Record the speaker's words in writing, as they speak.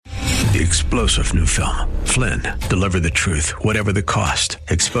The explosive new film, Flynn, deliver the truth, whatever the cost.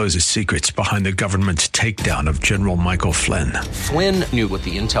 Exposes secrets behind the government's takedown of General Michael Flynn. Flynn knew what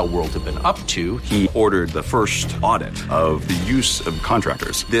the intel world had been up to. He ordered the first audit of the use of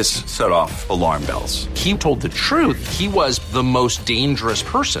contractors. This set off alarm bells. He told the truth. He was the most dangerous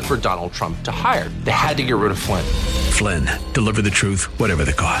person for Donald Trump to hire. They had to get rid of Flynn. Flynn, deliver the truth, whatever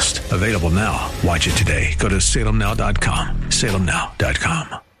the cost. Available now. Watch it today. Go to salemnow.com.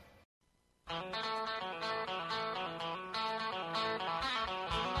 salemnow.com.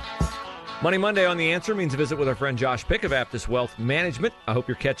 Money Monday on The Answer means a visit with our friend Josh Pick of Aptus Wealth Management. I hope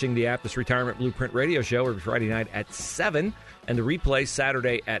you're catching the Aptus Retirement Blueprint radio show every Friday night at 7 and the replay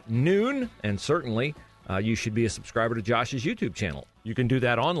Saturday at noon. And certainly, you should be a subscriber to Josh's YouTube channel. You can do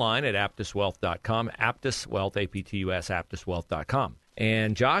that online at aptuswealth.com, Aptus Wealth, A-P-T-U-S, aptuswealth.com.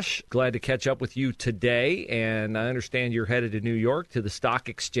 And Josh, glad to catch up with you today. And I understand you're headed to New York to the stock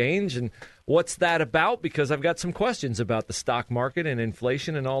exchange. And what's that about? Because I've got some questions about the stock market and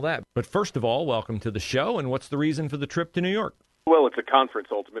inflation and all that. But first of all, welcome to the show. And what's the reason for the trip to New York? Well, it's a conference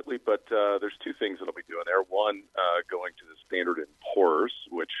ultimately, but there's two things that I'll be doing there. One, going to the Standard & Poor's,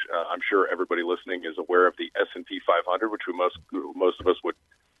 which I'm sure everybody listening is aware of, the S&P 500, which most of us would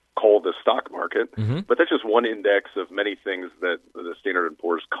call the stock market. Mm-hmm. But that's just one index of many things that the Standard &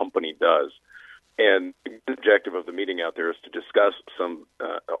 Poor's company does. And the objective of the meeting out there is to discuss some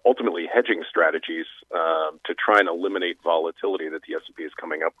ultimately hedging strategies to try and eliminate volatility that the S&P is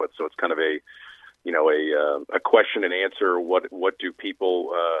coming up with. So it's kind of a question and answer. What do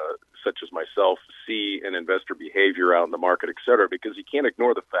people such as myself see in investor behavior out in the market, et cetera? Because you can't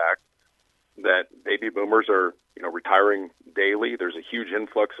ignore the fact that baby boomers are retiring daily. There's a huge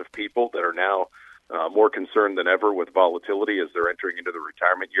influx of people that are now more concerned than ever with volatility as they're entering into the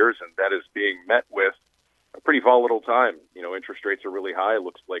retirement years, and that is being met with a pretty volatile time. Interest rates are really high. It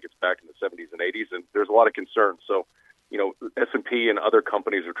looks like it's back in the 70s and 80s, and there's a lot of concern. So, S&P and other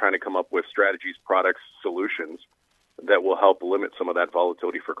companies are trying to come up with strategies, products, solutions that will help limit some of that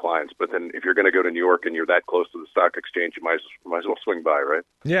volatility for clients. But then if you're going to go to New York and you're that close to the stock exchange, you might as well swing by, right?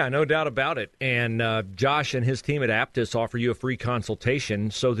 Yeah, no doubt about it. And Josh and his team at Aptus offer you a free consultation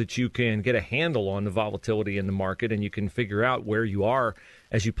so that you can get a handle on the volatility in the market and you can figure out where you are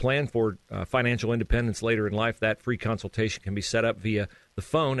as you plan for financial independence later in life. That free consultation can be set up via the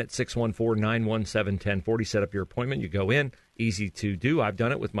phone at 614-917-1040. Set up your appointment. You go in. Easy to do. I've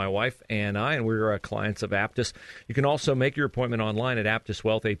done it with my wife and we're clients of Aptus. You can also make your appointment online at Aptus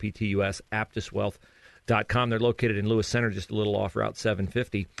Wealth, A-P-T-U-S, aptuswealth.com. They're located in Lewis Center, just a little off Route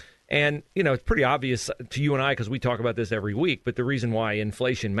 750. And, it's pretty obvious to you and I because we talk about this every week, but the reason why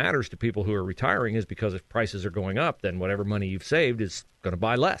inflation matters to people who are retiring is because if prices are going up, then whatever money you've saved is going to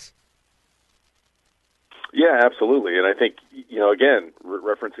buy less. Yeah, absolutely. And I think, again,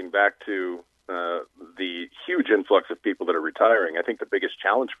 referencing back to the huge influx of people that are retiring, I think the biggest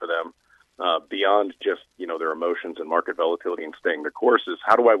challenge for them, beyond just, their emotions and market volatility and staying the course, is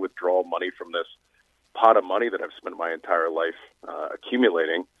how do I withdraw money from this pot of money that I've spent my entire life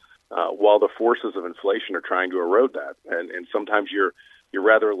accumulating while the forces of inflation are trying to erode that. And sometimes you're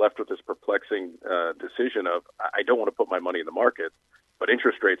rather left with this perplexing decision of, I don't want to put my money in the market, but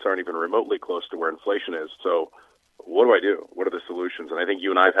interest rates aren't even remotely close to where inflation is. So what do I do? What are the solutions? And I think you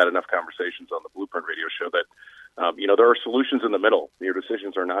and I have had enough conversations on the Blueprint Radio show that, there are solutions in the middle. Your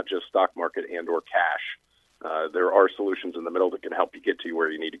decisions are not just stock market and or cash. There are solutions in the middle that can help you get to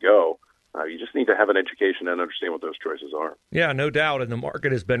where you need to go. You just need to have an education and understand what those choices are. Yeah, no doubt. And the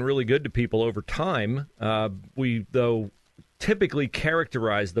market has been really good to people over time. We, though, typically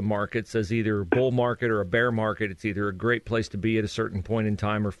characterize the markets as either a bull market or a bear market. It's either a great place to be at a certain point in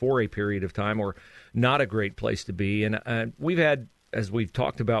time or for a period of time, or not a great place to be. And we've had, as we've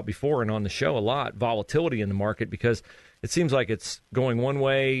talked about before and on the show a lot, volatility in the market because it seems like it's going one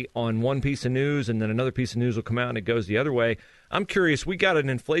way on one piece of news and then another piece of news will come out and it goes the other way. I'm curious, we got an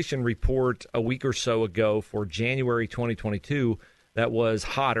inflation report a week or so ago for January 2022 that was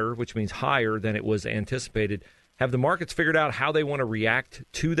hotter, which means higher than it was anticipated. Have the markets figured out how they want to react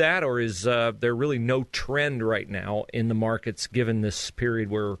to that, or is there really no trend right now in the markets given this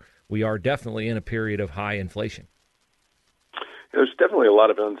period where we are definitely in a period of high inflation? There's definitely a lot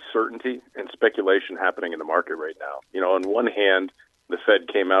of uncertainty and speculation happening in the market right now. On one hand, the Fed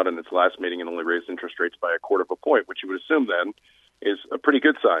came out in its last meeting and only raised interest rates by 1/4 point, which you would assume then is a pretty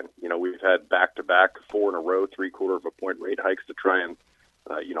good sign. We've had back-to-back 4 in a row, 3/4 point rate hikes to try and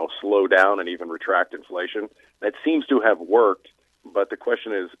slow down and even retract inflation. That seems to have worked, but the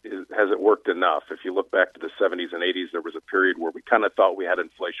question is has it worked enough? If you look back to the 70s and 80s, there was a period where we kind of thought we had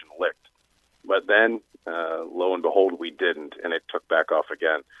inflation licked. But then Lo and behold, we didn't, and it took back off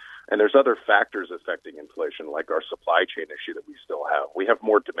again. And there's other factors affecting inflation, like our supply chain issue that we still have. We have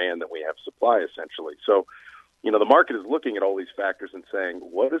more demand than we have supply, essentially. So, the market is looking at all these factors and saying,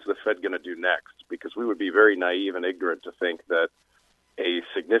 what is the Fed going to do next? Because we would be very naive and ignorant to think that a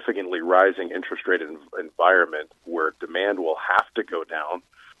significantly rising interest rate environment where demand will have to go down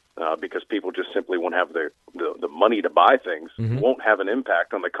because people just simply won't have the money to buy things, won't have an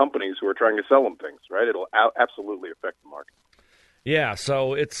impact on the companies who are trying to sell them things, right? It'll absolutely affect the market. Yeah,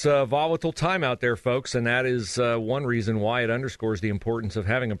 so it's a volatile time out there, folks, and that is one reason why it underscores the importance of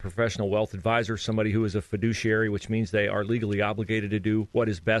having a professional wealth advisor, somebody who is a fiduciary, which means they are legally obligated to do what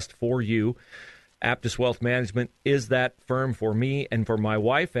is best for you. Aptus Wealth Management is that firm for me and for my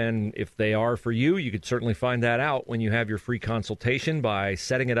wife, and if they are for you, you could certainly find that out when you have your free consultation by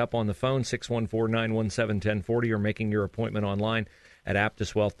setting it up on the phone, 614-917-1040, or making your appointment online at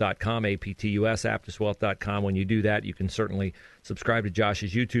aptuswealth.com, APTUS, aptuswealth.com. When you do that, you can certainly subscribe to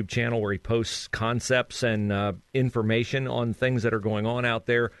Josh's YouTube channel where he posts concepts and information on things that are going on out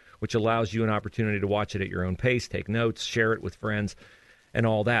there, which allows you an opportunity to watch it at your own pace, take notes, share it with friends, and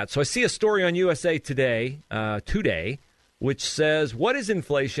all that. So I see a story on USA Today, which says, what is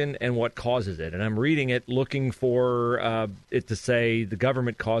inflation and what causes it? And I'm reading it looking for it to say the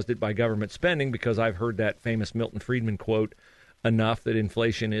government caused it by government spending, because I've heard that famous Milton Friedman quote enough that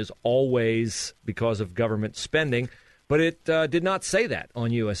inflation is always because of government spending. But it did not say that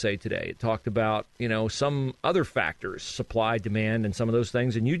on USA Today. It talked about, some other factors, supply, demand, and some of those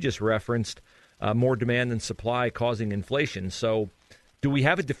things. And you just referenced more demand than supply causing inflation. So do we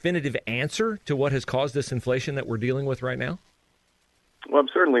have a definitive answer to what has caused this inflation that we're dealing with right now? Well, I'm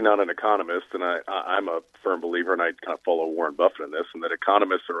certainly not an economist, and I'm a firm believer, and I kind of follow Warren Buffett in this, and that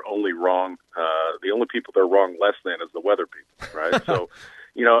economists are only wrong. The only people they're wrong less than is the weather people, right? So,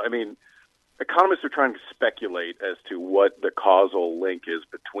 economists are trying to speculate as to what the causal link is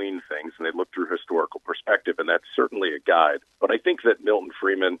between things, and they look through historical perspective, and that's certainly a guide. But I think that Milton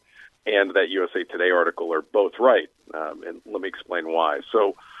Friedman and that USA Today article are both right, and let me explain why.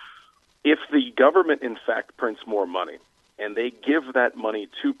 So if the government, in fact, prints more money, and they give that money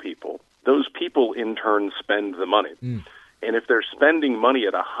to people, those people in turn spend the money. And if they're spending money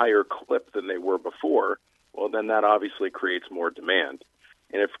at a higher clip than they were before, well, then that obviously creates more demand.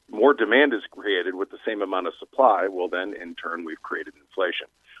 And if more demand is created with the same amount of supply, well, then in turn we've created inflation.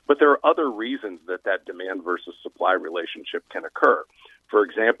 But there are other reasons that demand versus supply relationship can occur. For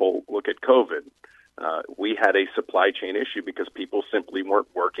example, look at COVID. We had a supply chain issue because people simply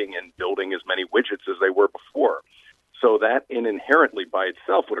weren't working and building as many widgets as they were before. So that inherently by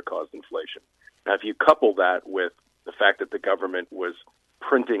itself would have caused inflation. Now, if you couple that with the fact that the government was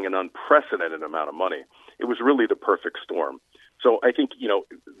printing an unprecedented amount of money, it was really the perfect storm. So I think,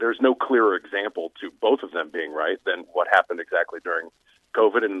 there's no clearer example to both of them being right than what happened exactly during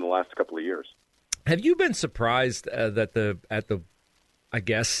COVID and in the last couple of years. Have you been surprised that the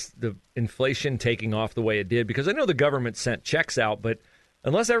inflation taking off the way it did? Because I know the government sent checks out, but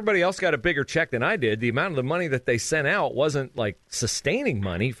unless everybody else got a bigger check than I did, the amount of the money that they sent out wasn't like sustaining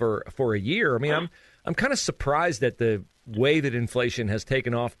money for a year. I mean, I'm kind of surprised at the way that inflation has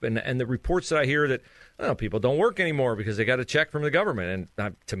taken off, and the reports that I hear that people don't work anymore because they got a check from the government.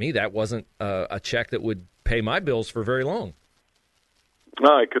 And to me, that wasn't a check that would pay my bills for very long.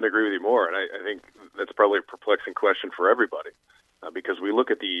 No, I couldn't agree with you more. And I think that's probably a perplexing question for everybody because we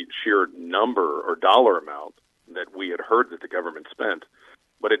look at the sheer number or dollar amount that we had heard that the government spent,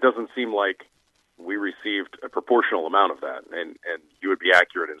 but it doesn't seem like we received a proportional amount of that. And you would be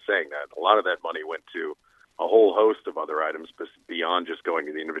accurate in saying that. A lot of that money went to a whole host of other items beyond just going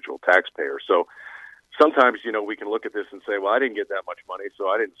to the individual taxpayer. So sometimes, we can look at this and say, well, I didn't get that much money, so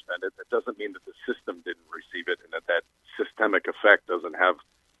I didn't spend it. That doesn't mean that the system didn't receive it and that systemic effect doesn't have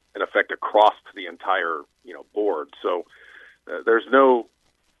an effect across the entire, board. So there's no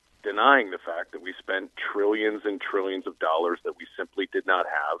denying the fact that we spent trillions and trillions of dollars that we simply did not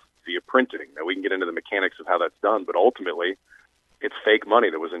have via printing. Now, we can get into the mechanics of how that's done, but ultimately it's fake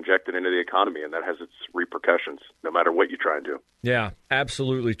money that was injected into the economy, and that has its repercussions no matter what you try and do. Yeah,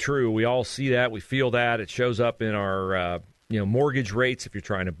 absolutely true. We all see that. We feel that. It shows up in our mortgage rates. If you're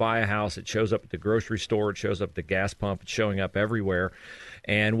trying to buy a house, it shows up at the grocery store. It shows up at the gas pump. It's showing up everywhere.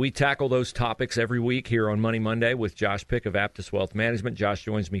 And we tackle those topics every week here on Money Monday with Josh Pick of Aptus Wealth Management. Josh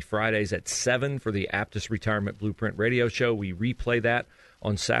joins me Fridays at 7 for the Aptus Retirement Blueprint radio show. We replay that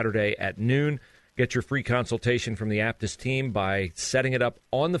on Saturday at noon. Get your free consultation from the Aptus team by setting it up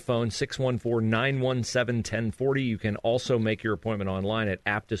on the phone, 614-917-1040. You can also make your appointment online at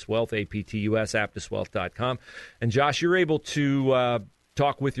Aptus Wealth, APTUS, aptuswealth.com. And, Josh, you're able to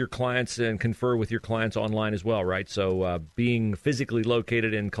talk with your clients and confer with your clients online as well, right? So being physically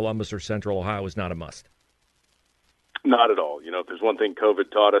located in Columbus or Central Ohio is not a must. Not at all. You know, if there's one thing COVID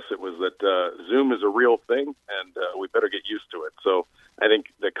taught us, it was that Zoom is a real thing, and we better get used to it. So I think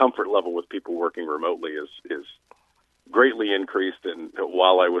the comfort level with people working remotely is greatly increased. And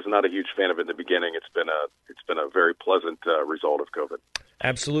while I was not a huge fan of it in the beginning, it's been a very pleasant result of COVID.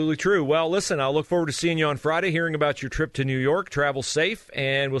 Absolutely true. Well, listen, I'll look forward to seeing you on Friday, hearing about your trip to New York. Travel safe,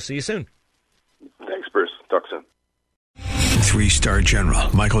 and we'll see you soon. Thanks, Bruce. Talk soon. 3-star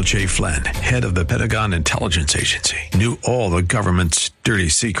General Michael J. Flynn, head of the Pentagon Intelligence Agency, knew all the government's dirty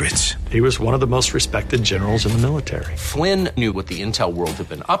secrets. He was one of the most respected generals in the military. Flynn knew what the intel world had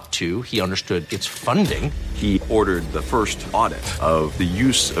been up to. He understood its funding. He ordered the first audit of the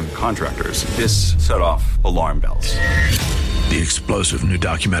use of contractors. This set off alarm bells. The explosive new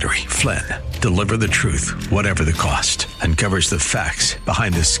documentary, Flynn, Deliver the Truth, Whatever the Cost, uncovers the facts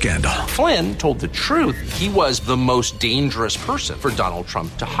behind this scandal. Flynn told the truth. He was the most dangerous person for Donald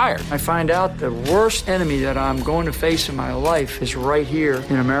Trump to hire. I find out the worst enemy that I'm going to face in my life is right here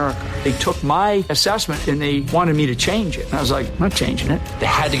in America. They took my assessment and they wanted me to change it. And I was like, I'm not changing it. They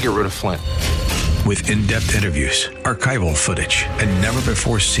had to get rid of Flynn. With in-depth interviews, archival footage, and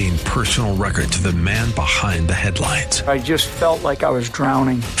never-before-seen personal records of the man behind the headlines. I just felt like I was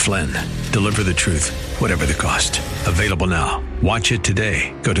drowning. Flynn, Deliver the Truth, Whatever the Cost. Available now. Watch it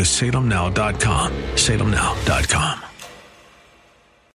today. Go to salemnow.com. salemnow.com.